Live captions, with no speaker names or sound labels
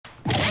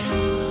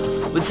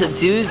What's up,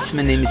 dudes?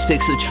 My name is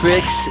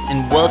PixelTrixx,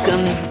 and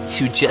welcome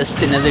to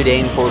just another day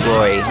in For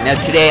Glory. Now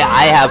today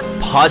I have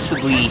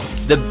possibly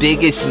the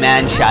biggest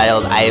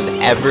man-child I have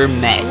ever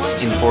met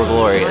in For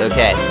Glory.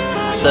 Okay,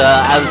 so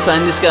I was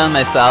finding this guy on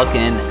my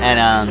Falcon,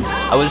 and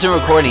I wasn't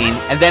recording,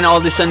 and then all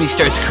of a sudden he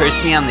starts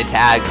cursing me on the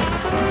tags.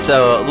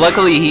 So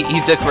luckily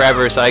he took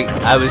forever, so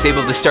I was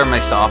able to start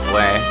my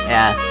software.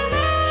 Yeah,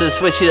 so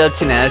switch it up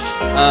to Ness.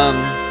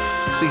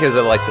 Just because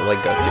I like to go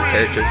through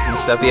characters and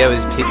stuff. Yeah, it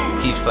was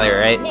Peach player,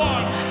 right?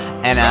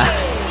 And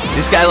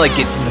this guy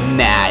gets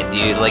mad,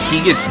 dude.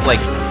 He gets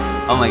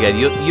oh my god,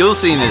 you'll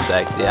see in a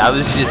sec, dude. I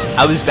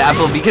was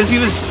baffled because he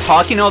was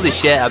talking all this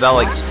shit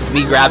about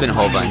me grabbing a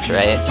whole bunch,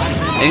 right?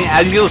 And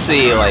as you'll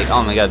see,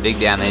 oh my god,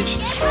 big damage.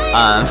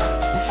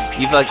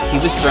 He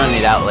was throwing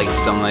it out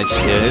so much,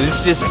 dude. It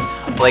was just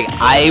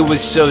I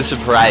was so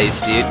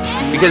surprised, dude,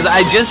 because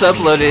I just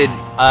uploaded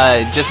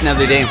just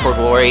another day in For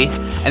Glory.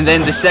 And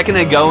then the second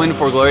I go in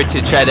For Glory to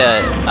try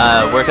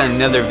to work on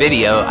another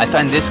video, I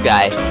find this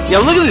guy. Yo,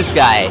 look at this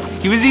guy.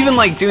 He was even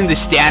doing the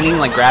standing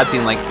grab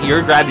thing.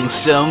 You're grabbing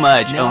so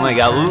much. Oh my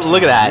god,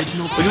 look at that.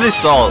 Look at this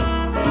salt.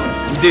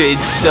 Dude,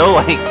 it's so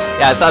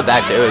yeah, I thought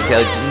back there.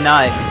 Okay,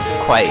 not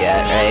quite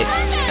yet, right?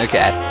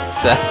 Okay,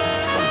 so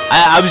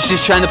I was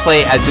just trying to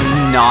play as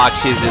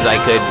obnoxious as I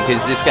could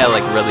because this guy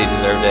really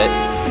deserved it.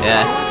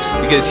 Yeah,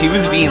 because he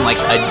was being a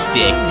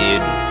dick,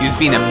 dude. He was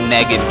being a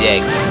mega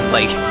dick.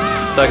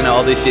 Talking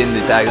all this shit in the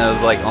tag, and I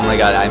was like, oh my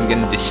god, I'm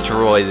gonna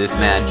destroy this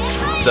man.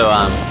 So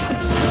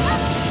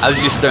I was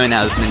just throwing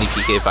out as many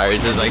PK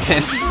fires as I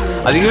can.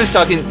 I think he was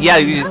talking, yeah,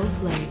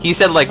 he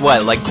said what,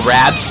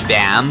 grab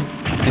spam?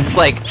 It's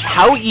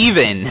how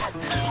even?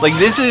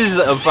 This is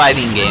a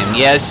fighting game.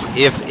 Yes,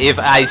 if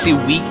I see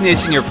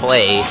weakness in your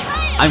play,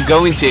 I'm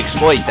going to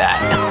exploit that.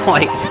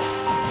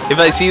 If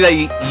I see that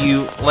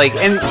you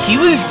and he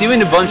was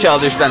doing a bunch of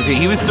other spam too.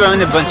 He was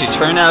throwing a bunch of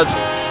turn-ups.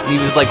 He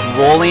was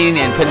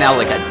rolling and putting out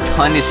a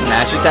ton of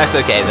smash attacks.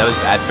 Okay, that was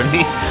bad for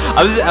me.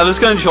 I was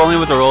controlling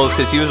with the rolls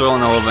because he was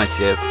rolling a whole bunch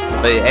too.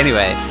 But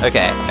anyway,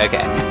 okay.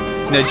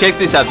 No, check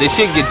this out. This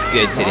shit gets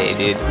good today,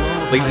 dude.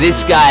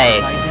 This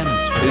guy,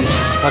 it was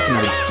just fucking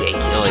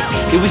ridiculous.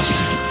 It was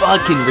just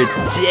fucking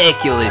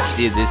ridiculous,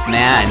 dude. This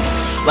man,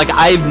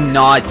 I've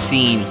not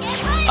seen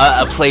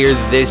a player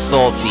this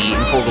salty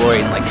in For Glory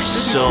in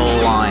so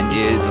long,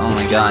 dude. Oh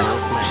my god.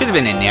 Should have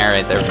been an air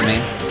right there for me.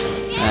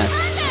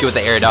 With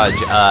the air dodge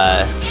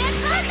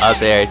up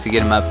there to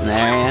get him up in the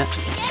area.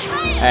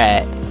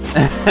 Alright.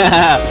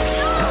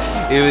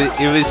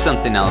 it was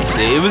something else,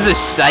 dude. It was a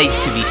sight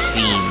to be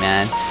seen,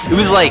 man. It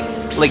was like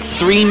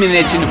 3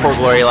 minutes into For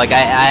Glory, I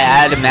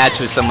had a match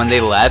with someone,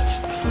 they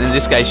left, and then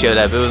this guy showed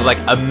up. It was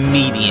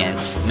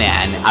immediate,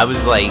 man. I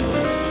was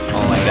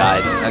oh my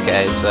god.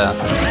 Okay, so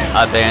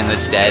up there and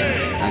that's dead.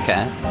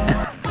 Okay.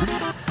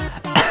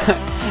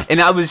 And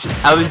I was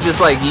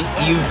just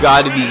you've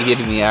got to be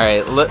kidding me.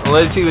 Alright,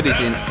 let's see what it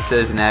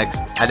says next.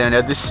 I don't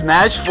know. The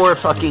Smash 4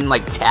 fucking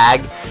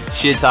tag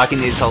shit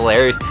talking is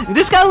hilarious.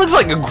 This guy looks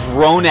like a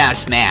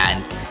grown-ass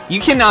man. You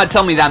cannot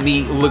tell me that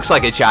me looks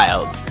like a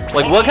child.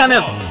 What kind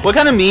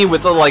of me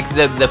with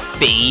the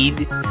fade,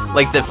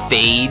 the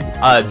fade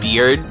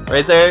beard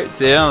right there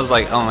too? I was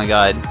oh my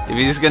god, if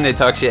he's gonna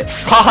talk shit,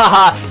 ha ha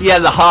ha, yeah,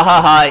 the ha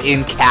ha ha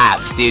in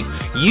caps, dude.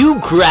 You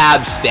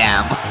grab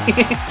spam.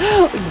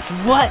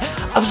 What?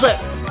 I was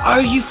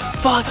are you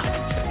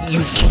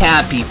you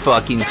can't be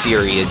fucking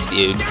serious,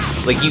 dude.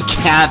 You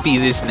can't be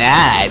this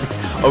mad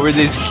over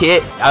this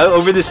kid,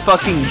 over this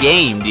fucking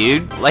game,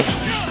 dude.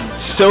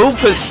 So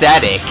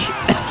pathetic.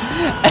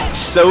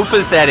 So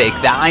pathetic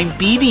that I'm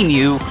beating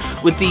you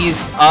with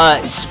these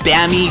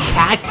spammy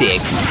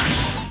tactics.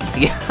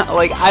 Yeah,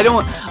 I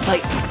don't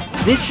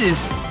this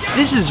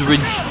is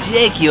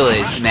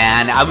ridiculous,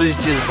 man. I was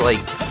just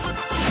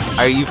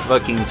are you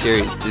fucking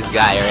serious? This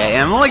guy, right?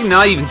 And I'm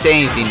not even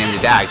saying anything in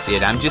the tags,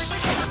 dude. I'm just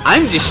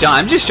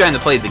trying to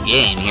play the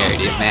game here,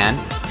 dude, man.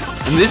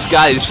 And this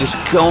guy is just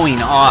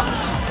going off,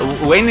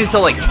 waiting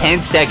until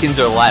 10 seconds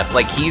or left.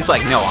 He's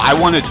no, I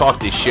want to talk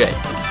this shit.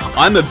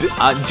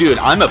 Dude,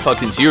 I'm a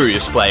fucking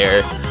serious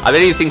player. I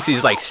bet he thinks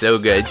he's so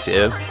good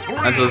too.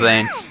 That's the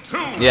thing.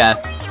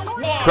 Yeah.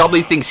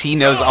 Probably thinks he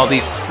knows all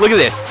these. Look at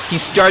this. He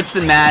starts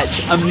the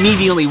match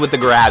immediately with the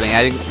grabbing.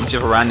 I think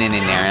just run in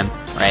and nair him.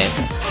 Right.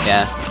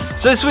 Yeah.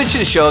 So I switched to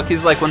Shulk.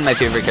 He's one of my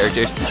favorite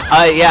characters.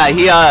 Yeah,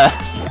 he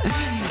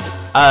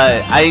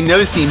I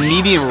noticed the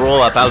immediate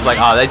roll up. I was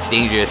oh, that's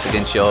dangerous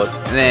against Shulk.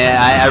 And then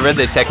I read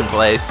the tech in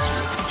place.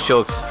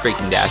 Shulk's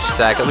freaking dash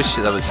attack. I wish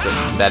that was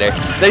better.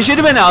 That should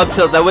have been up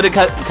tilt. That would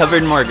have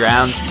covered more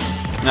ground.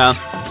 No.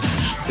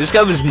 This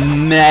guy was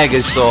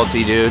mega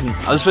salty, dude.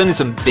 I was putting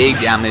some big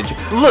damage.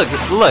 Look.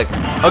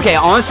 Okay,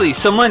 honestly,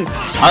 someone,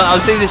 I'll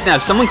say this now.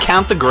 Someone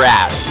count the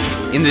grabs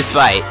in this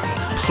fight.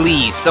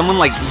 Please. Someone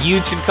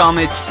YouTube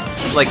comments,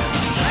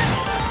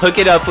 hook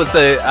it up with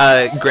the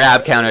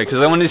grab counter,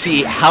 because I want to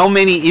see how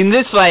many, in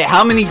this fight,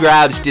 how many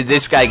grabs did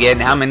this guy get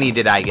and how many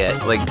did I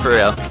get? For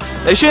real.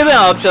 That should have been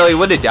up till he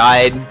would have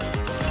died.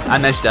 I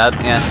messed up,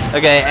 yeah.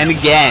 Okay, and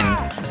again,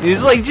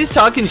 he's just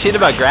talking shit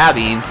about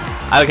grabbing.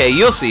 Okay,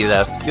 you'll see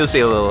though. You'll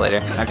see a little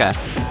later. Okay.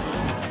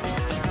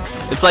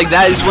 It's like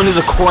that is one of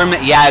the core.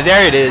 Yeah,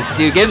 there it is,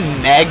 dude. Get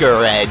mega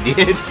red,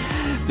 dude.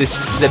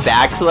 The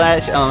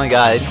backslash. Oh my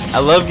god, I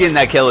love getting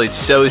that kill. It's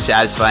so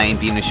satisfying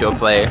being a show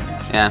player.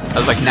 Yeah, I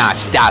was like, nah,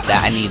 stop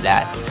that. I need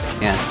that.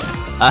 Yeah.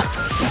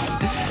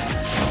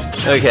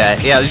 Okay.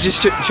 Yeah, I was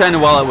just trying to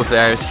wall out with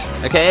Varus.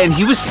 Okay, and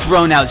he was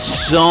throwing out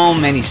so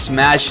many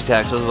smash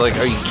attacks. I was like,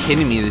 are you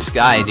kidding me, this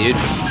guy, dude?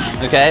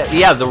 Okay.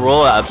 Yeah, the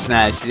roll up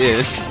smash, dude.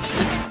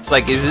 It's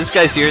like, is this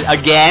guy serious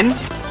again?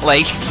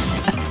 Like,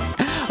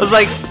 I was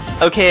like,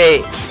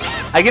 okay,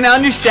 I can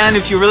understand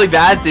if you're really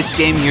bad at this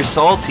game and you're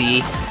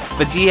salty,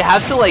 but do you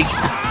have to like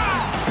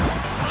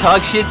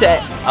talk shit to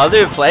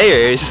other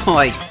players?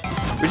 Like,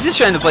 we're just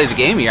trying to play the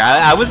game here.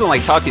 I wasn't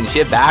like talking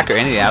shit back or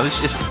anything. I was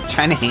just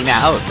trying to hang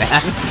out,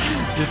 man.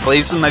 Just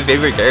play some of my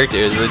favorite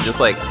characters. But just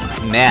like,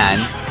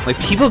 man, like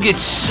people get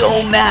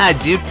so mad,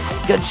 dude.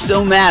 Got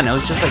so mad. I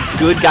was just like,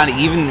 good God,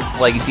 even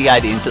like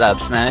DI'd into that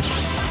up smash.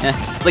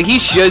 Yeah. Like he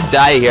should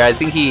die here. I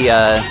think he,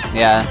 yeah.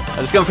 I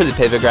was going for the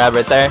pivot grab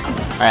right there.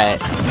 All right.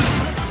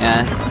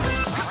 Yeah.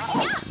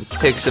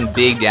 Took some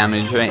big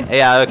damage, right?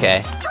 Yeah.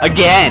 Okay.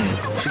 Again,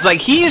 it's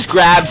like he's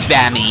grab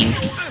spamming.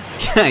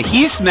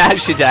 He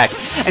smashed attack,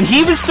 and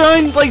he was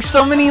throwing like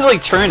so many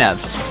like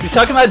turnips. He's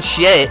talking about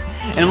shit,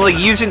 and I'm like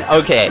using.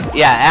 Okay,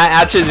 yeah.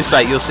 After this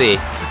fight, you'll see.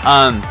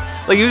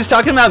 Like he was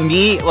talking about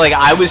me, like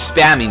I was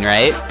spamming,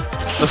 right?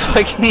 But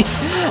fucking,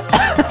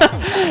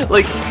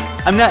 like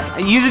I'm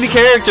not using a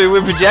character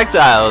with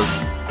projectiles.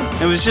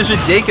 It was just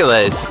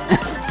ridiculous.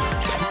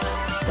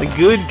 Like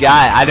good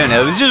guy. I don't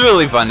know. It was just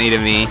really funny to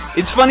me.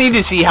 It's funny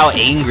to see how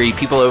angry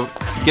people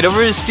get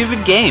over a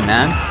stupid game,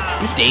 man.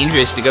 It's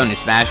dangerous to go into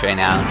Smash right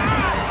now.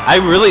 I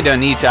really don't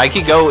need to. I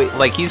could go,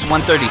 like, he's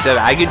 137.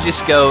 I could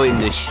just go in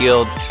the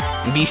shield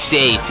and be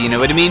safe, you know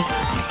what I mean?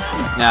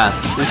 Yeah,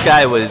 this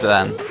guy was,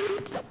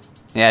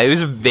 yeah, he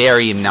was a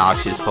very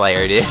obnoxious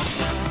player, dude.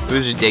 It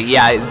was ridiculous.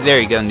 Yeah,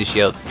 there you go in the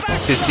shield.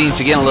 Because things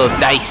are getting a little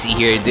dicey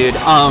here, dude.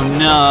 Oh,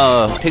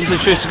 no.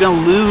 PixelTrixx is going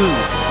to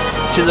lose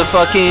to the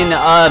fucking,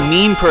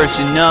 mean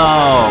person.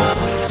 No.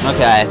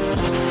 Okay.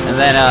 And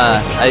then,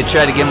 I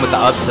tried to get him with the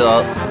up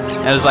tilt.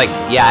 I was like,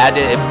 yeah, I had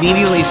to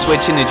immediately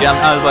switch into jump.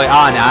 I was like,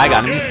 oh no, I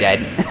got him, he's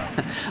dead.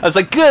 I was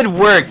like, good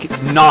work,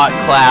 not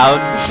Cloud,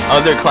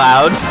 other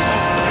Cloud,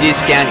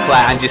 discount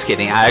Cloud. I'm just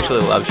kidding, I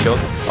actually love Shulk.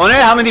 I wonder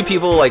how many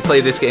people like play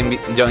this game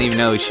and don't even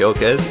know who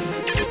Shulk is.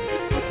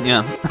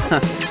 Yeah,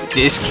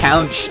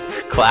 discount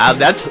Cloud,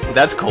 that's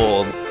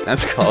cold,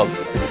 that's cold.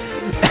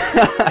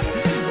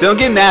 Don't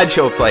get mad,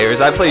 Shulk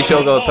players, I play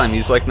Shulk all the time,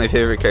 he's like my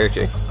favorite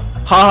character.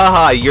 Ha ha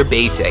ha, you're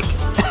basic.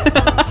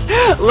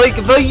 Like,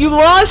 but you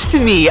lost to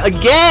me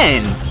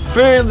again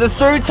for the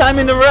 3rd time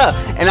in a row,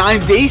 and I'm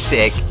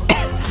basic.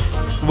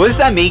 What does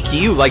that make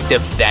you, like,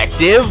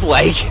 defective?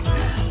 Like,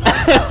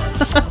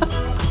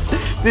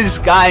 this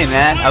guy,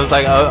 man. I was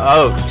like,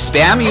 oh,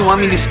 spam? You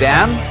want me to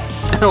spam?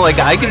 Like,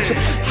 I can.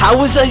 How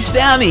was I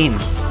spamming?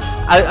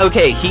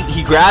 Okay,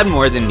 he grabbed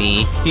more than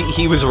me.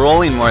 He was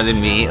rolling more than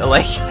me.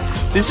 Like,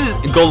 this is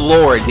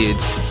galore, dude.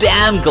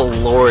 Spam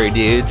galore,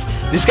 dudes.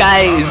 This guy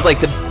is like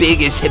the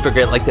biggest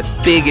hypocrite,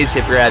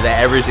 I've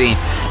ever seen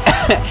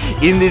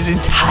in this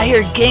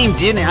entire game,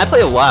 dude. And I play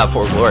a lot of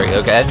For Glory,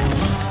 okay?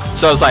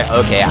 So I was like,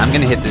 okay, I'm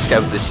gonna hit this guy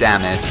with the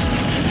Samus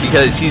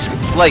because he's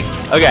like,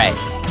 okay,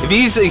 if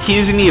he's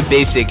accusing me of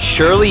basic,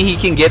 surely he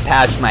can get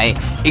past my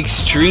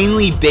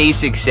extremely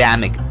basic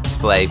Samus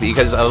play.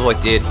 Because I was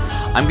like, dude,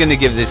 I'm gonna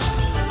give this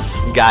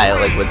guy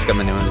like what's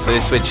coming to him. So I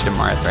switched to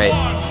Marth, right?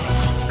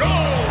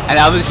 And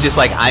I was just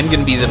like, I'm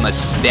gonna be the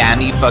most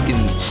spammy fucking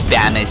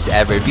Spamus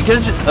ever.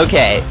 Because,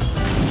 okay,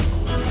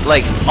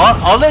 like,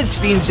 all that's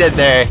being said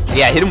there,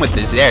 yeah, hit him with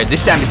the Zair.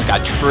 This time it's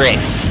got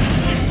tricks.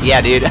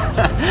 Yeah, dude.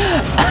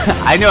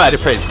 I know how to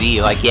press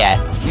Z, like, yeah.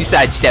 You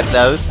sidestep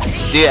those.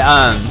 Dude,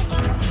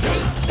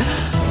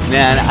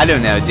 man, I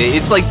don't know, dude.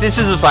 It's like, this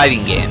is a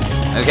fighting game,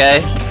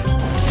 okay?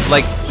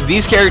 Like,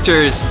 these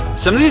characters,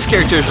 some of these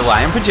characters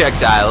rely on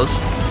projectiles,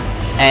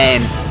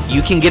 and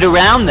you can get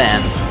around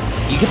them.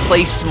 You can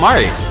play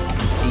smart.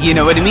 You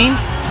know what I mean?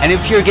 And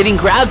if you're getting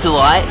grabbed a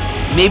lot,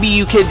 maybe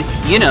you could,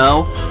 you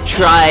know,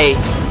 try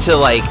to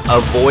like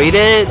avoid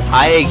it.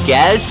 I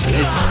guess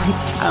it's,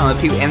 I don't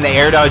know, people and the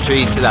air dodge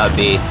read to that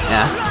beat.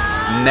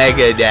 Yeah,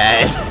 mega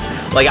dead.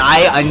 Like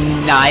I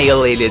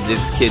annihilated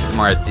this kid's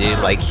Marth, dude.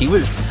 Like he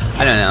was,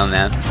 I don't know,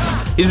 man.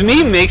 His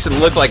meme makes him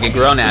look like a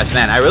grown ass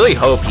man. I really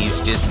hope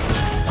he's just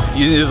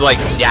like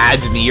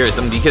dad's me or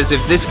something. Because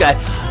if this guy.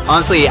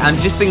 Honestly, I'm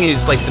just thinking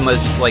he's like the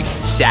most like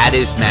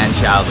saddest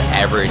man-child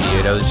ever,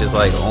 dude. I was just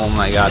like, oh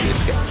my god,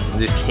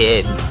 this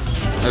kid.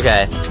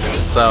 Okay,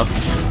 so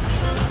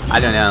I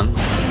don't know.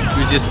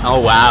 We just, oh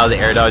wow, the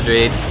air dodge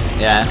raid.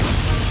 Yeah,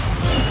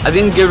 I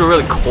think give it a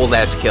really cold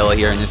ass kill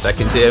here in a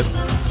second too.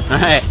 All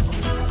right,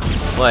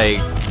 like,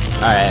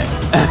 all right.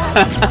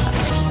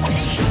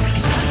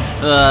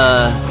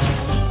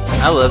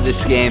 I love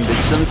this game, but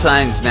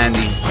sometimes, man,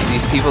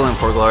 these people in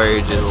For Glory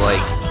are just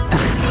like.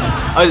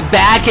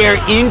 Back air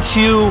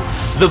into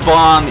the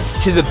bomb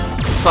to the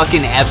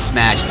fucking F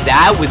smash.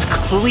 That was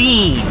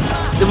clean.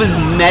 That was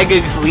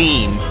mega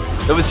clean.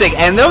 That was sick,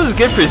 and that was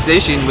good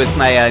precision with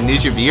my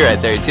neutral B right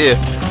there too.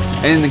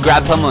 And then the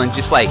grab pummel and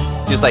just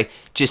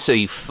so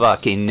you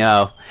fucking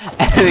know,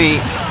 and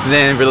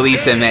then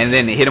release him and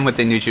then hit him with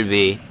the neutral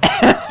B.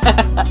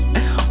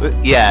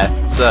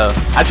 Yeah. So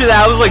after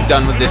that, I was like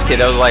done with this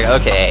kid. I was like,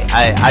 okay,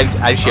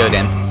 I showed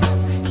him.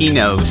 He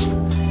knows.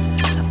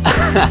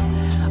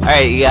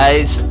 Alright, you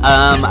guys,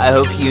 I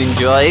hope you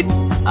enjoyed.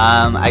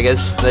 I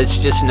guess that's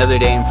just another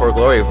day in For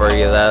Glory for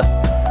you, though.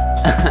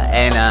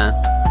 And,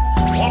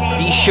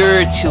 be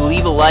sure to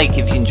leave a like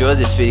if you enjoyed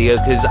this video,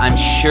 because I'm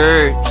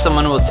sure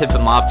someone will tip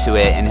him off to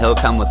it, and he'll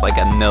come with, like,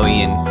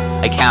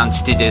 1,000,000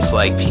 accounts to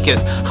dislike,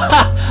 because,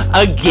 ha!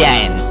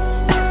 Again!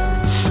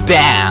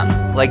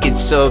 Spam! Like,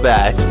 it's so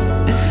bad.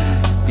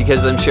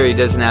 Because I'm sure he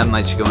doesn't have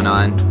much going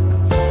on.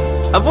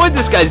 Avoid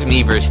this guy's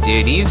Miiverse,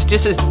 dude. He's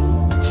just a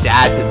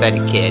sad,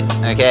 pathetic kid,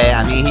 okay?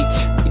 I mean,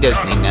 he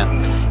doesn't even know.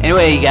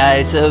 Anyway, you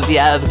guys, I hope you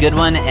have a good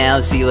one, and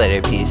I'll see you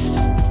later.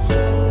 Peace.